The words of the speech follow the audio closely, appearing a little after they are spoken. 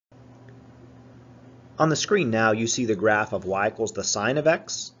On the screen now you see the graph of y equals the sine of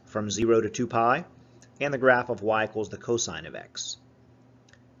x from 0 to 2 pi and the graph of y equals the cosine of x.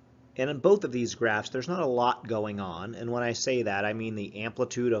 And in both of these graphs there's not a lot going on, and when I say that I mean the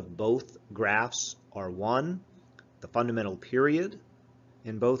amplitude of both graphs are 1, the fundamental period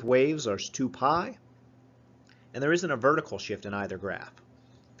in both waves are 2 pi, and there isn't a vertical shift in either graph.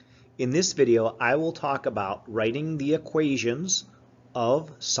 In this video I will talk about writing the equations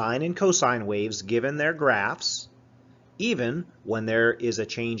of sine and cosine waves given their graphs, even when there is a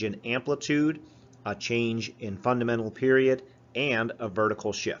change in amplitude, a change in fundamental period, and a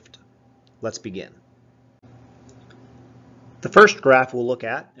vertical shift. Let's begin. The first graph we'll look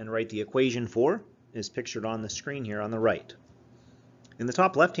at and write the equation for is pictured on the screen here on the right. In the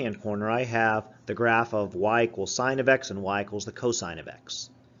top left-hand corner I have the graph of y equals sine of x and y equals the cosine of x.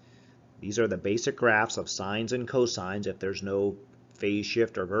 These are the basic graphs of sines and cosines if there's no phase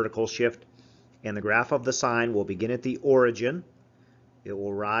shift or vertical shift, and the graph of the sine will begin at the origin. It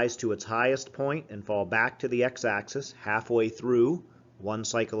will rise to its highest point and fall back to the x-axis halfway through one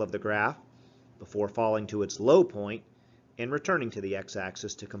cycle of the graph before falling to its low point and returning to the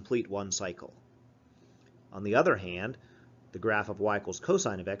x-axis to complete one cycle. On the other hand, the graph of y equals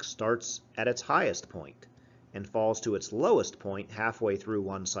cosine of x starts at its highest point and falls to its lowest point halfway through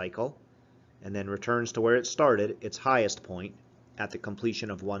one cycle and then returns to where it started, its highest point, at the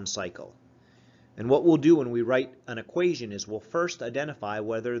completion of one cycle. And what we'll do when we write an equation is we'll first identify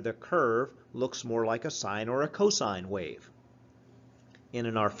whether the curve looks more like a sine or a cosine wave. And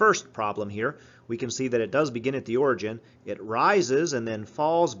in our first problem here, we can see that it does begin at the origin. It rises and then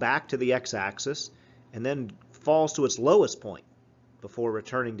falls back to the x-axis and then falls to its lowest point before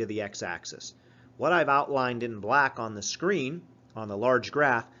returning to the x-axis. What I've outlined in black on the screen on the large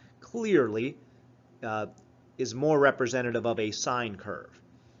graph clearly is more representative of a sine curve.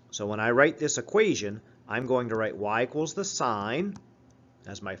 So when I write this equation, I'm going to write y equals the sine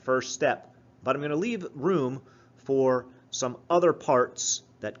as my first step, but I'm going to leave room for some other parts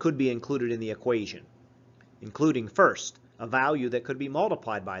that could be included in the equation, including first, a value that could be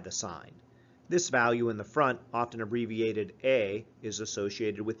multiplied by the sine. This value in the front, often abbreviated a, is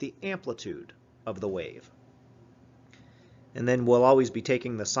associated with the amplitude of the wave. And then we'll always be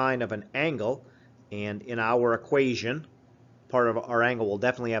taking the sine of an angle, and in our equation, part of our angle will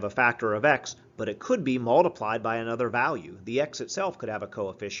definitely have a factor of x, but it could be multiplied by another value. The x itself could have a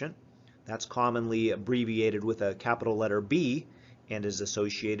coefficient. That's commonly abbreviated with a capital letter B and is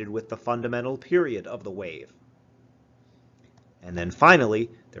associated with the fundamental period of the wave. And then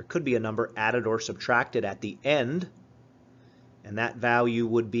finally, there could be a number added or subtracted at the end, and that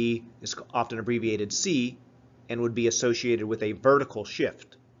value is often abbreviated c and would be associated with a vertical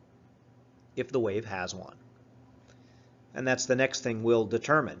shift if the wave has one. And that's the next thing we'll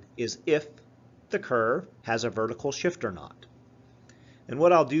determine, is if the curve has a vertical shift or not. And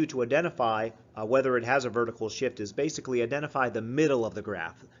what I'll do to identify whether it has a vertical shift is basically identify the middle of the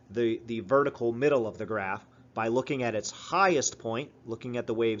graph, the vertical middle of the graph, by looking at its highest point, looking at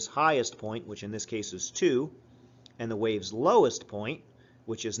the wave's highest point, which in this case is 2, and the wave's lowest point,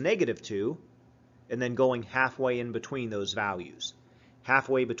 which is -2, and then going halfway in between those values.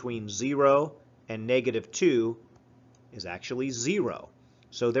 Halfway between 0 and -2 is actually 0.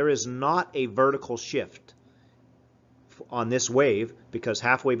 So there is not a vertical shift on this wave because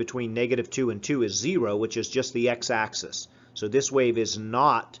halfway between -2 and 2 is 0, which is just the x-axis. So this wave is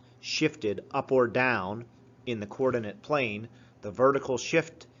not shifted up or down in the coordinate plane. The vertical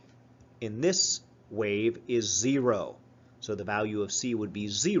shift in this wave is 0. So the value of c would be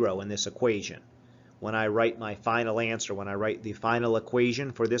 0 in this equation. When I write my final answer, when I write the final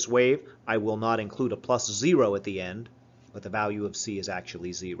equation for this wave, I will not include a +0 at the end, but the value of c is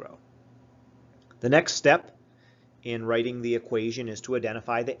actually 0. The next step in writing the equation is to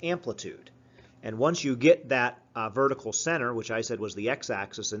identify the amplitude. And once you get that vertical center, which I said was the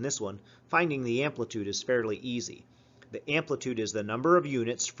x-axis in this one, finding the amplitude is fairly easy. The amplitude is the number of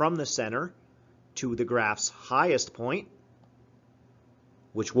units from the center to the graph's highest point,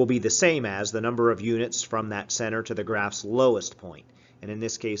 which will be the same as the number of units from that center to the graph's lowest point. And in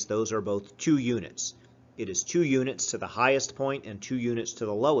this case, those are both 2 units. It is 2 units to the highest point and 2 units to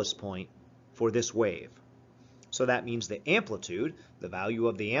the lowest point for this wave. So that means the amplitude, the value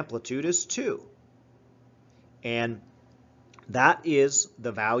of the amplitude is 2. And that is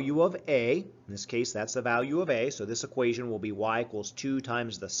the value of a. In this case, that's the value of a. So this equation will be y equals 2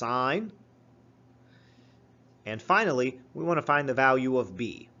 times the sine. And finally, we want to find the value of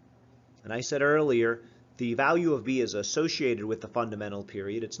b. And I said earlier, the value of b is associated with the fundamental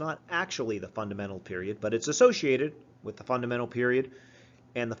period. It's not actually the fundamental period, but it's associated with the fundamental period.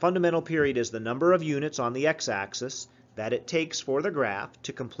 And the fundamental period is the number of units on the x-axis that it takes for the graph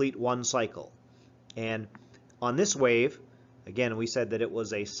to complete one cycle. And on this wave, again, we said that it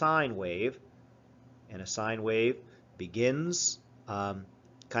was a sine wave, and a sine wave begins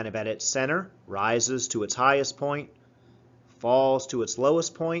kind of at its center, rises to its highest point, falls to its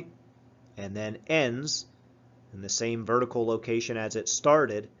lowest point, and then ends in the same vertical location as it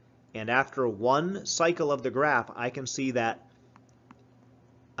started. And after one cycle of the graph, I can see that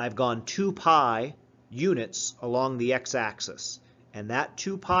I've gone 2 pi units along the x-axis. And that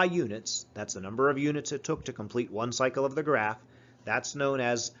 2 pi units, that's the number of units it took to complete one cycle of the graph, that's known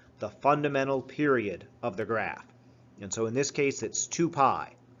as the fundamental period of the graph. And so in this case, it's 2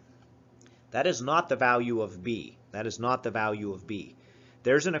 pi. That is not the value of b. That is not the value of b.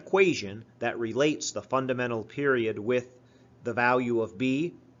 There's an equation that relates the fundamental period with the value of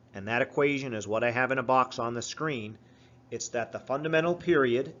b, and that equation is what I have in a box on the screen. It's that the fundamental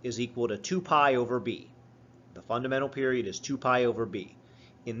period is equal to 2 pi over b. The fundamental period is 2 pi over b.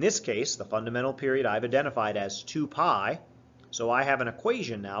 In this case, the fundamental period I've identified as 2 pi, so I have an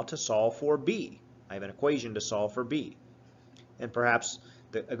equation now to solve for b. I have an equation to solve for b. And perhaps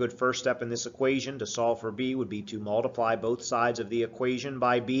a good first step in this equation to solve for b would be to multiply both sides of the equation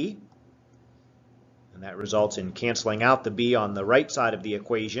by b. And that results in canceling out the b on the right side of the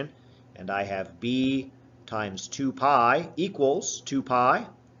equation. And I have b times 2 pi equals 2 pi,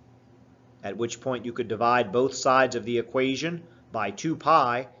 at which point you could divide both sides of the equation by 2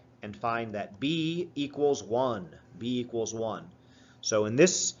 pi and find that b equals 1. b equals 1. So in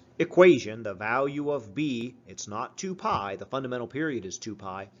this equation, the value of b, it's not 2 pi, the fundamental period is 2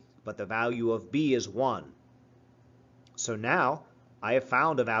 pi, but the value of b is 1. So now I have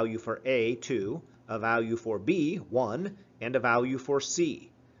found a value for a, 2, a value for b, 1, and a value for c.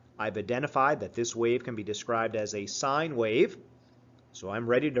 I've identified that this wave can be described as a sine wave, so I'm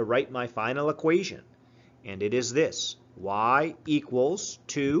ready to write my final equation. And it is this: y equals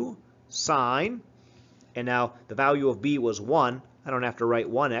 2 sine, and now the value of b was 1. I don't have to write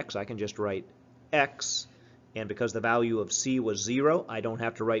 1x, I can just write x. And because the value of c was 0, I don't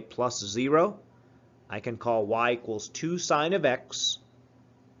have to write plus 0. I can call y equals 2 sine of x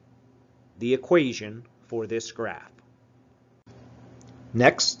the equation for this graph.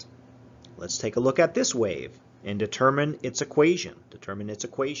 Next, let's take a look at this wave and determine its equation.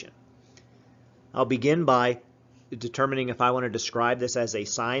 I'll begin by determining if I want to describe this as a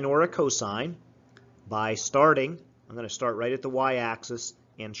sine or a cosine by starting. I'm going to start right at the y-axis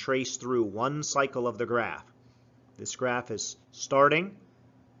and trace through one cycle of the graph. This graph is starting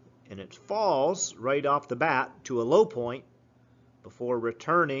and it falls right off the bat to a low point before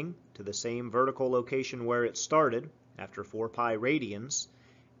returning to the same vertical location where it started after 4 pi radians.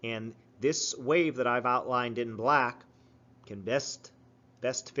 And this wave that I've outlined in black can best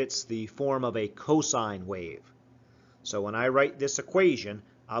fits the form of a cosine wave. So when I write this equation,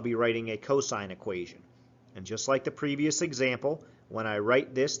 I'll be writing a cosine equation. And just like the previous example, when I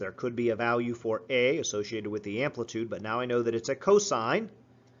write this, there could be a value for a associated with the amplitude, but now I know that it's a cosine.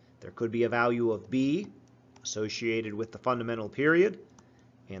 There could be a value of b associated with the fundamental period,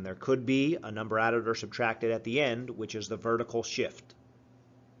 and there could be a number added or subtracted at the end, which is the vertical shift.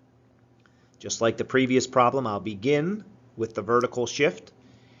 Just like the previous problem, I'll begin with the vertical shift.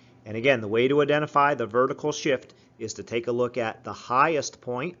 And again, the way to identify the vertical shift is to take a look at the highest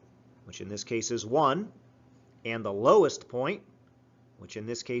point, which in this case is 1, and the lowest point, which in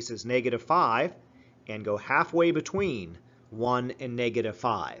this case is -5, and go halfway between 1 and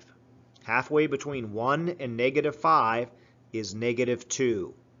 -5. Halfway between 1 and -5 is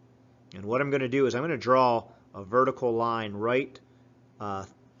 -2. And what I'm going to do is I'm going to draw a vertical line right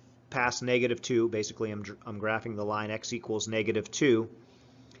past -2. Basically, I'm graphing the line x equals -2.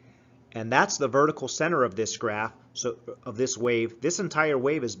 And that's the vertical center of this graph, so of this wave. This entire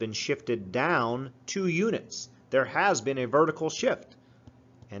wave has been shifted down 2 units. There has been a vertical shift,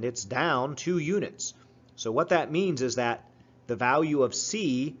 and it's down 2 units. So what that means is that the value of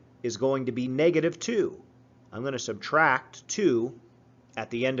c is going to be -2. I'm going to subtract 2 at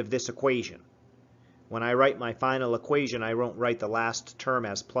the end of this equation. When I write my final equation, I won't write the last term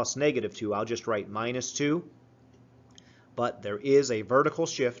as plus -2. I'll just write -2. But there is a vertical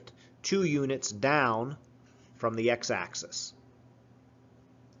shift 2 units down from the x-axis.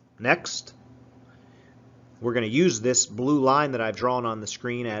 Next, we're going to use this blue line that I've drawn on the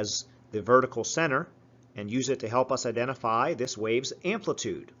screen as the vertical center and use it to help us identify this wave's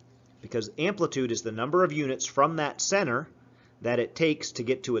amplitude, because amplitude is the number of units from that center that it takes to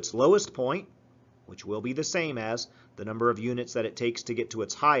get to its lowest point, which will be the same as the number of units that it takes to get to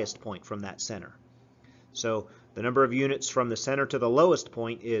its highest point from that center. So The number of units from the center to the lowest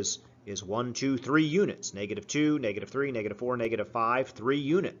point is 1, 2, 3 units. -2, -3, -4, -5, 3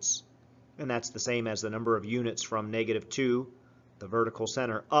 units. And that's the same as the number of units from -2, the vertical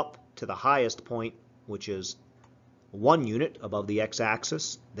center, up to the highest point, which is 1 unit above the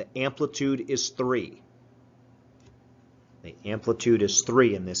x-axis. The amplitude is 3. The amplitude is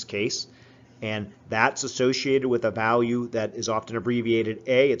 3 in this case. And that's associated with a value that is often abbreviated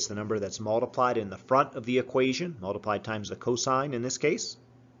a. It's the number that's multiplied in the front of the equation, multiplied times the cosine in this case.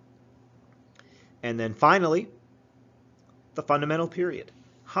 And then finally, the fundamental period.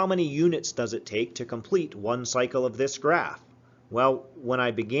 How many units does it take to complete one cycle of this graph? Well, when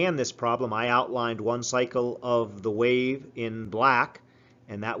I began this problem, I outlined one cycle of the wave in black,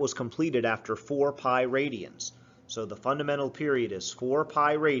 and that was completed after 4 pi radians. So the fundamental period is 4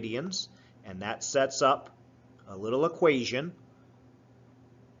 pi radians. And that sets up a little equation.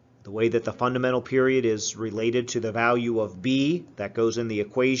 The way that the fundamental period is related to the value of b that goes in the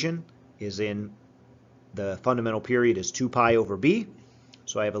equation is in the fundamental period is 2 pi over b.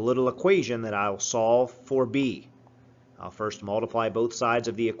 So I have a little equation that I'll solve for b. I'll first multiply both sides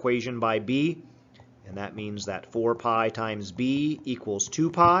of the equation by b, and that means that 4 pi times b equals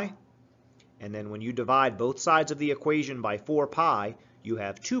 2 pi. And then when you divide both sides of the equation by 4 pi, you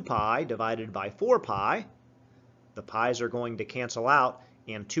have 2 pi divided by 4 pi. The pi's are going to cancel out,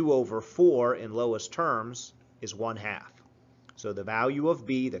 and 2 over 4 in lowest terms is 1/2. So the value of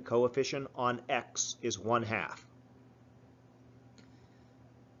b, the coefficient on x, is 1/2.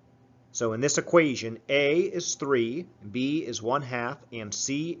 So in this equation, a is 3, b is 1/2, and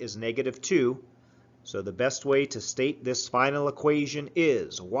c is -2. So the best way to state this final equation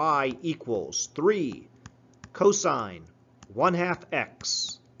is y equals 3 cosine 1/2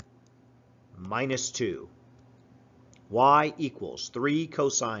 x minus 2. Y equals 3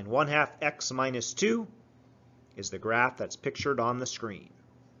 cosine 1/2 x minus 2 is the graph that's pictured on the screen.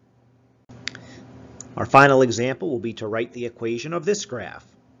 Our final example will be to write the equation of this graph.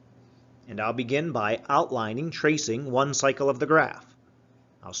 And I'll begin by outlining, tracing one cycle of the graph.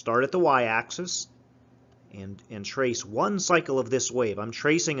 I'll start at the y-axis and trace one cycle of this wave. I'm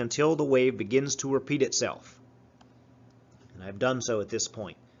tracing until the wave begins to repeat itself. And I've done so at this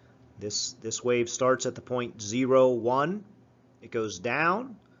point. This wave starts at the point 0, 1. It goes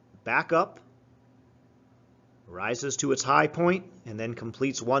down, back up, rises to its high point, and then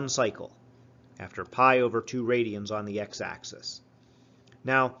completes one cycle after pi over 2 radians on the x-axis.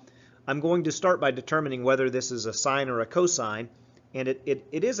 Now, I'm going to start by determining whether this is a sine or a cosine, and it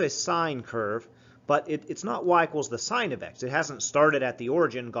is a sine curve, but it's not y equals the sine of x. It hasn't started at the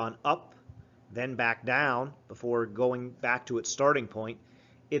origin, gone up, then back down before going back to its starting point.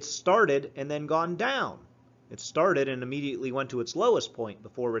 It started and then gone down. It started and immediately went to its lowest point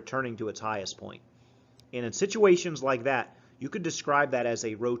before returning to its highest point. And in situations like that, you could describe that as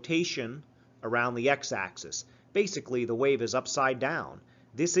a rotation around the x-axis. Basically, the wave is upside down.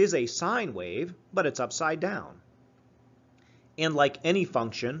 This is a sine wave, but it's upside down. And like any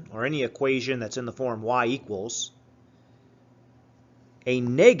function or any equation that's in the form y equals, a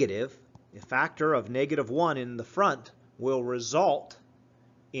negative, a factor of -1 in the front, will result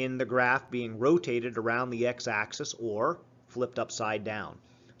in the graph being rotated around the x-axis or flipped upside down.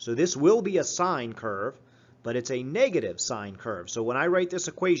 So this will be a sine curve, but it's a negative sine curve. So when I write this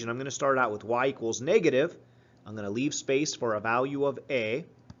equation, I'm going to start out with y equals negative. I'm going to leave space for a value of a,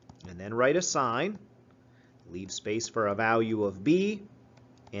 and then write a sine. Leave space for a value of b,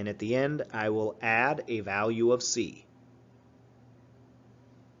 and at the end I will add a value of c.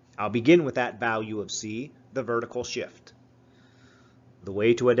 I'll begin with that value of c, the vertical shift. The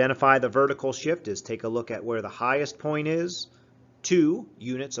way to identify the vertical shift is take a look at where the highest point is, 2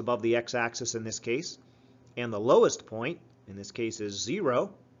 units above the x-axis in this case, and the lowest point, in this case, is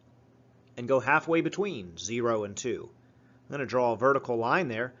 0, and go halfway between 0 and 2. I'm going to draw a vertical line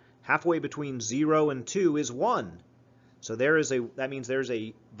there. Halfway between 0 and 2 is 1. So that means there's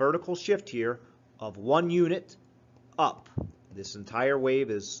a vertical shift here of 1 unit up. This entire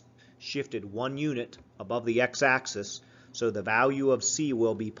wave is shifted 1 unit above the x-axis, so the value of c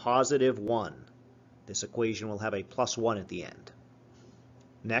will be +1. This equation will have a +1 at the end.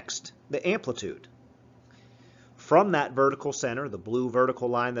 Next, the amplitude. From that vertical center, the blue vertical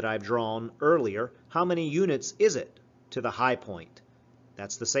line that I've drawn earlier, how many units is it to the high point?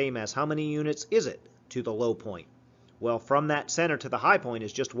 That's the same as how many units is it to the low point? Well, from that center to the high point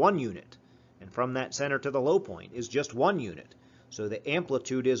is just 1 unit, and from that center to the low point is just 1 unit. So the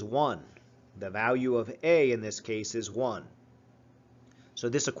amplitude is 1. The value of a in this case is 1. So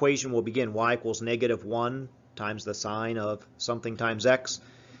this equation will begin y equals -1 times the sine of something times x.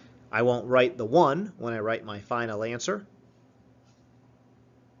 I won't write the 1 when I write my final answer.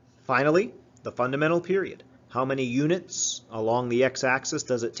 Finally, the fundamental period. How many units along the x-axis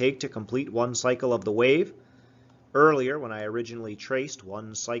does it take to complete one cycle of the wave? Earlier, when I originally traced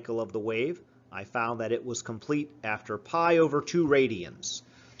one cycle of the wave, I found that it was complete after pi over 2 radians.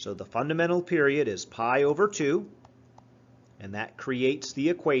 So the fundamental period is pi over 2, and that creates the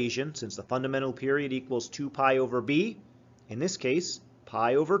equation, since the fundamental period equals 2 pi over b. In this case,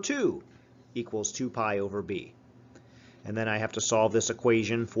 pi over 2 equals 2 pi over b. And then I have to solve this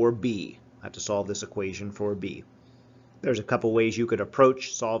equation for b. I have to solve this equation for b. There's a couple ways you could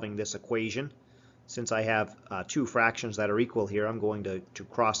approach solving this equation. Since I have two fractions that are equal here, I'm going to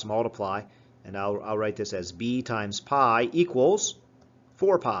cross multiply, and I'll write this as b times pi equals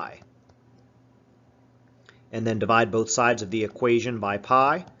 4 pi. And then divide both sides of the equation by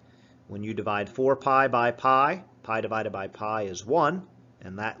pi. When you divide 4 pi by pi, pi divided by pi is 1,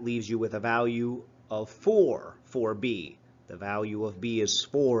 and that leaves you with a value of 4 for b. The value of b is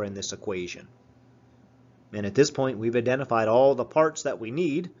 4 in this equation. And at this point, we've identified all the parts that we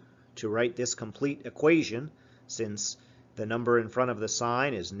need to write this complete equation. Since the number in front of the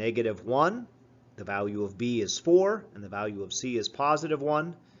sign is -1, the value of b is 4, and the value of c is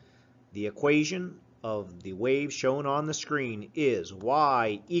 +1. The equation of the wave shown on the screen is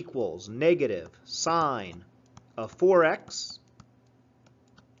y equals negative sine of 4x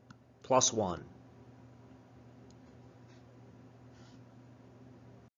plus 1.